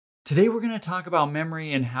Today we're going to talk about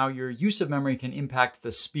memory and how your use of memory can impact the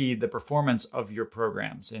speed, the performance of your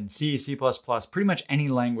programs in C, C++, pretty much any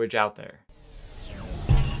language out there.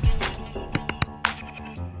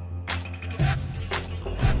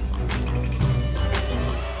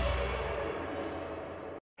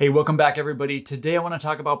 Hey, welcome back everybody. Today I want to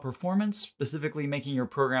talk about performance, specifically making your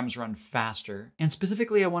programs run faster. And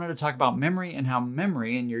specifically I wanted to talk about memory and how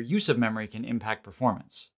memory and your use of memory can impact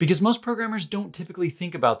performance. Because most programmers don't typically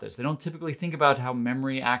think about this. They don't typically think about how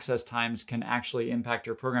memory access times can actually impact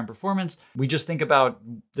your program performance. We just think about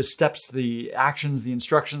the steps, the actions, the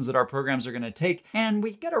instructions that our programs are going to take, and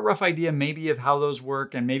we get a rough idea maybe of how those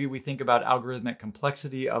work, and maybe we think about algorithmic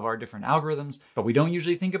complexity of our different algorithms, but we don't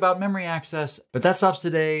usually think about memory access. But that stops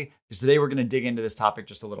today. Because today we're going to dig into this topic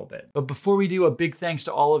just a little bit. But before we do, a big thanks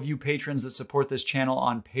to all of you patrons that support this channel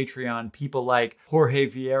on Patreon. People like Jorge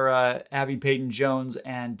Vieira, Abby Payton-Jones,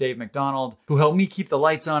 and Dave McDonald, who help me keep the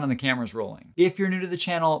lights on and the cameras rolling. If you're new to the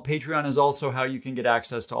channel, Patreon is also how you can get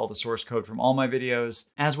access to all the source code from all my videos,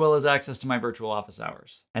 as well as access to my virtual office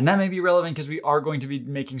hours. And that may be relevant because we are going to be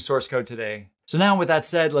making source code today. So now with that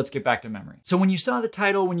said, let's get back to memory. So when you saw the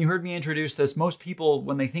title, when you heard me introduce this, most people,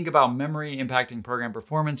 when they think about memory impacting program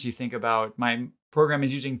performance, you think about my program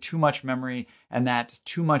is using too much memory, and that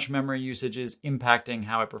too much memory usage is impacting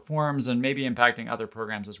how it performs and maybe impacting other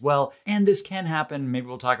programs as well. And this can happen. Maybe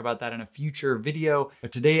we'll talk about that in a future video.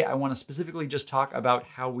 But today I want to specifically just talk about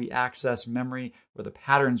how we access memory, or the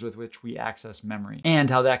patterns with which we access memory, and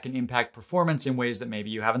how that can impact performance in ways that maybe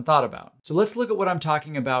you haven't thought about. So let's look at what I'm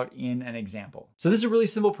talking about in an example. So this is a really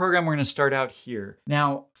simple program. We're going to start out here.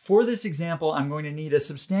 Now, for this example, I'm going to need a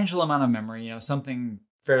substantial amount of memory, something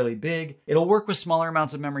fairly big. It'll work with smaller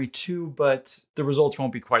amounts of memory too, but the results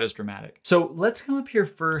won't be quite as dramatic. So let's come up here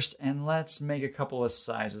first and let's make a couple of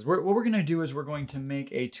sizes. What we're going to do is we're going to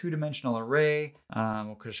make a two-dimensional array.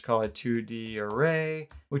 We'll just call it 2D array.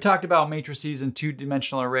 We talked about matrices and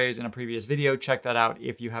two-dimensional arrays in a previous video. Check that out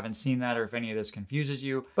if you haven't seen that or if any of this confuses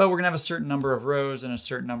you. But we're going to have a certain number of rows and a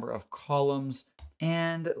certain number of columns.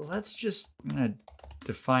 And let's just, I'm going to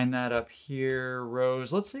define that up here,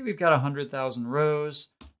 rows. Let's say we've got 100,000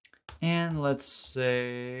 rows. And let's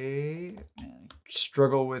say, man, I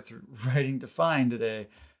struggle with writing define today.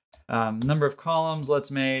 Number of columns, let's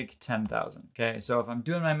make 10,000. Okay, so if I'm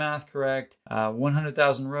doing my math correct,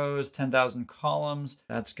 100,000 rows, 10,000 columns,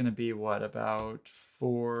 that's gonna be what, about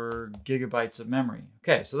 4 gigabytes of memory.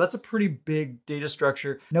 Okay, so that's a pretty big data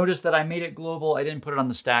structure. Notice that I made it global. I didn't put it on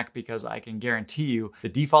the stack because I can guarantee you the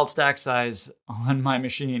default stack size on my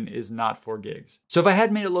machine is not 4 gigs. So if I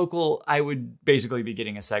had made it local, I would basically be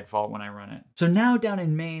getting a seg fault when I run it. So now down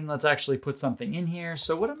in main, let's actually put something in here.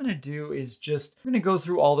 So what I'm gonna do is I'm gonna go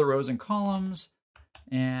through all the rows and columns,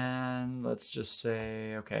 and let's just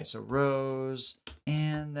say, okay, so rows,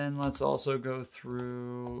 and then let's also go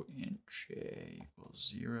through int j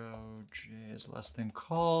equals 0, j is less than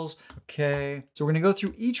calls. Okay, so we're gonna go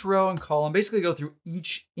through each row and column, basically go through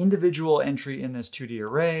each individual entry in this 2D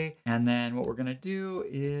array, and then what we're gonna do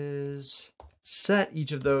is set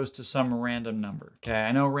each of those to some random number. Okay,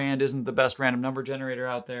 I know rand isn't the best random number generator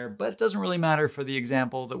out there, but it doesn't really matter for the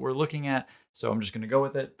example that we're looking at, so I'm just gonna go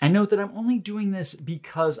with it. And note that I'm only doing this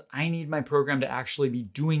because I need my program to actually be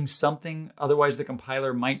doing something. Otherwise, the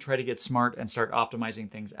compiler might try to get smart and start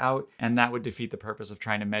optimizing things out, and that would defeat the purpose of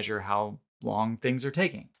trying to measure how long things are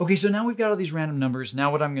taking. Okay, so now we've got all these random numbers.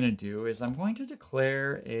 Now what I'm gonna do is I'm going to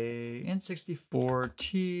declare a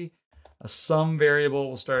int64t, a sum variable.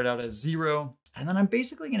 We'll start it out as 0. And then I'm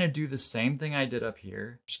basically going to do the same thing I did up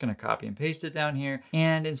here. Just going to copy and paste it down here.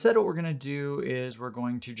 And instead what we're going to do is we're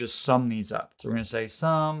going to just sum these up. So we're going to say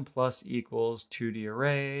sum plus equals 2D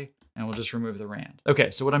array, and we'll just remove the rand.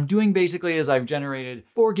 Okay, so what I'm doing basically is I've generated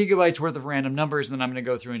 4 gigabytes worth of random numbers, and then I'm going to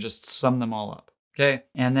go through and just sum them all up. Okay,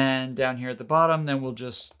 and then down here at the bottom, then we'll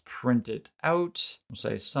just print it out. We'll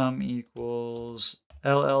say sum equals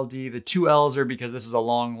LLD. The 2 L's are because this is a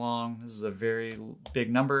long, this is a very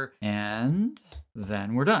big number, and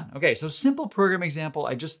then we're done. Okay, so simple program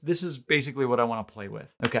example. This is basically what I want to play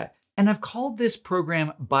with. Okay, and I've called this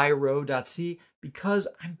program byRow.c because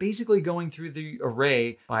I'm basically going through the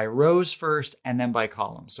array by rows first and then by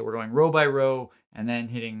columns. So we're going row by row and then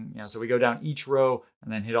hitting, so we go down each row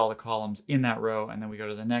and then hit all the columns in that row, and then we go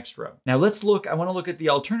to the next row. Now let's look, I want to look at the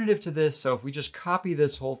alternative to this. So if we just copy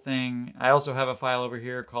this whole thing, I also have a file over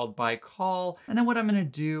here called bycall. And then what I'm going to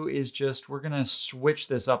do is we're going to switch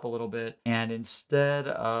this up a little bit. And instead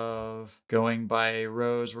of going by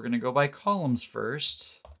rows, we're going to go by columns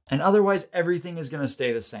first. And otherwise, everything is going to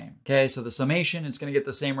stay the same. Okay, so the summation, it's going to get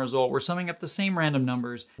the same result. We're summing up the same random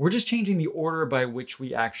numbers. We're just changing the order by which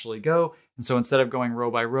we actually go. And so instead of going row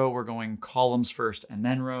by row, we're going columns first and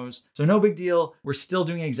then rows. So no big deal. We're still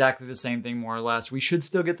doing exactly the same thing, more or less. We should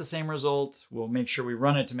still get the same result. We'll make sure we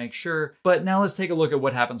run it to make sure. But now let's take a look at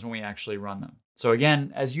what happens when we actually run them. So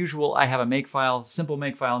again, as usual, I have a makefile, simple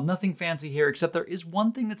makefile, nothing fancy here, except there is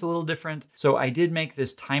one thing that's a little different. So I did make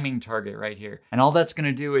this timing target right here. And all that's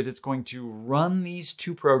gonna do is it's going to run these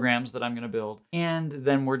two programs that I'm gonna build. And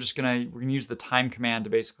then we're gonna use the time command to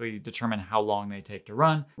basically determine how long they take to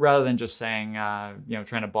run, rather than just saying,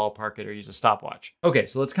 trying to ballpark it or use a stopwatch. Okay,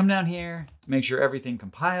 so let's come down here, make sure everything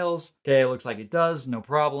compiles. Okay, it looks like it does, no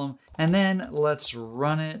problem. And then let's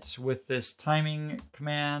run it with this timing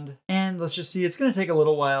command. And let's just see, it's gonna take a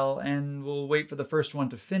little while and we'll wait for the first one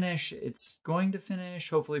to finish. It's going to finish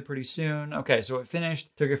hopefully pretty soon. Okay, so it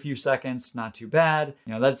finished, took a few seconds, not too bad.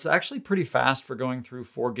 That's actually pretty fast for going through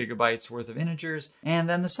 4 gigabytes worth of integers. And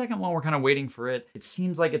then the second one, we're kind of waiting for it. It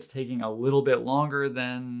seems like it's taking a little bit longer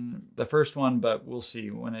than the first one, but we'll see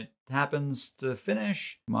when it happens to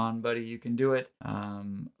finish. Come on, buddy, you can do it.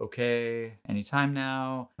 Okay, anytime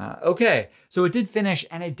now. Okay, so it did finish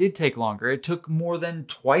and it did take longer. It took more than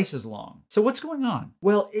twice as long. So what's going on?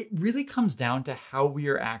 Well, it really comes down to how we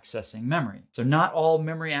are accessing memory. So not all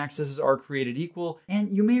memory accesses are created equal,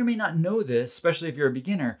 and you may or may not know this, especially if you're a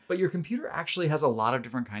beginner, but your computer actually has a lot of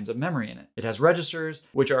different kinds of memory in it. It has registers,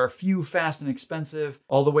 which are few, fast, and expensive,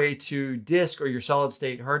 all the way to disk or your solid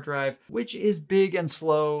state hard drive, which is big and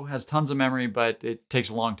slow, has tons of memory, but it takes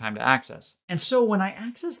a long time to access. And so when I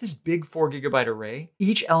access this big 4 gigabyte array,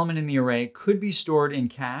 each element in the array could be stored in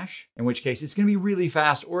cache, in which case it's gonna be really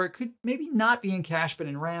fast, or it could maybe not be in cache, but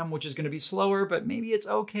in RAM, which is gonna be slower, but maybe it's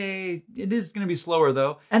okay. It is gonna be slower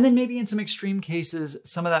though. And then maybe in some extreme cases,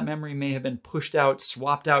 some of that memory may have been pushed out,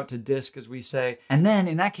 swapped out to disk, as we say. And then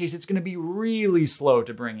in that case, it's gonna be really slow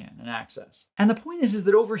to bring in and access. And the point is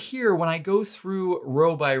that over here, when I go through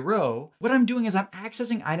row by row, what I'm doing is I'm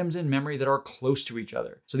accessing items in memory that are close to each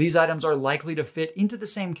other. So these items are likely to fit into the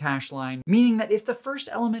same cache line, meaning that if the first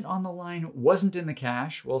element on the line wasn't in the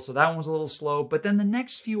cache, well, so that one was a little slow, but then the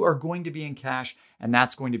next few are going to be in cache, and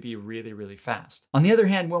that's going to be really, really fast. On the other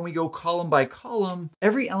hand, when we go column by column,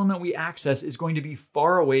 every element we access is going to be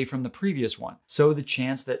far away from the previous one. So the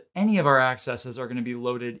chance that any of our accesses are going to be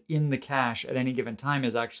loaded in the cache at any given time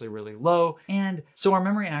is actually really low. And so our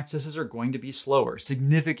memory accesses are going to be slower,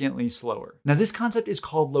 significantly slower. Now, this concept is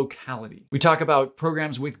called locality. We talk about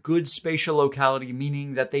programs with good spatial locality,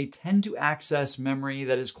 meaning that they tend to access memory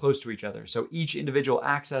that is close to each other. So each individual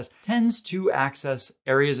access tends to access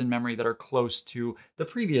areas in memory that are close to the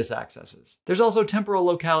previous accesses. There's also temporal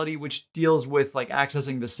locality, which deals with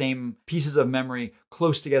accessing the same pieces of memory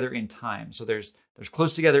close together in time. So there's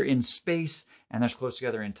close together in space and there's close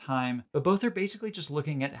together in time, but both are basically just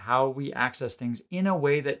looking at how we access things in a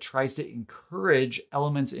way that tries to encourage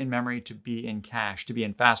elements in memory to be in cache, to be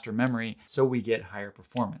in faster memory, so we get higher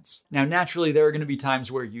performance. Now, naturally, there are going to be times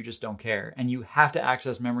where you just don't care and you have to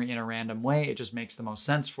access memory in a random way. It just makes the most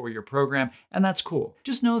sense for your program, and that's cool.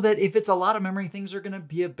 Just know that if it's a lot of memory, things are going to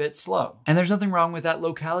be a bit slow. And there's nothing wrong with that.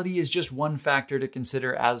 Locality is just one factor to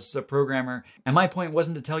consider as a programmer. And my point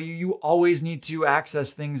wasn't to tell you you always need to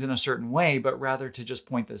access things in a certain way, but rather to just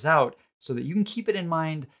point this out so that you can keep it in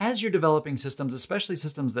mind as you're developing systems, especially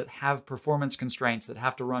systems that have performance constraints that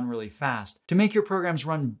have to run really fast, to make your programs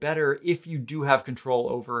run better if you do have control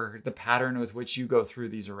over the pattern with which you go through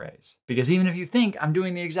these arrays. Because even if you think I'm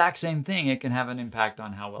doing the exact same thing, it can have an impact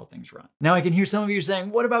on how well things run. Now, I can hear some of you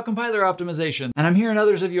saying, what about compiler optimization? And I'm hearing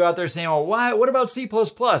others of you out there saying, well, what about C++?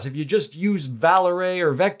 If you just use val array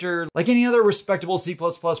or vector, like any other respectable C++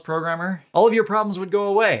 programmer, all of your problems would go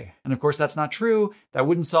away. And of course, that's not true. That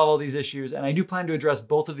wouldn't solve all these issues. And I do plan to address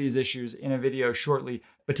both of these issues in a video shortly.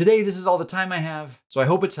 But today, this is all the time I have, so I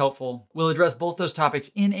hope it's helpful. We'll address both those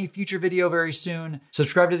topics in a future video very soon.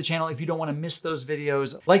 Subscribe to the channel if you don't want to miss those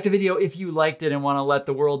videos. Like the video if you liked it and want to let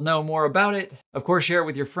the world know more about it. Of course, share it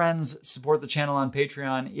with your friends. Support the channel on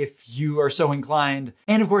Patreon if you are so inclined.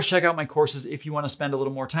 And of course, check out my courses if you want to spend a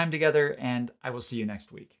little more time together. And I will see you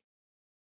next week.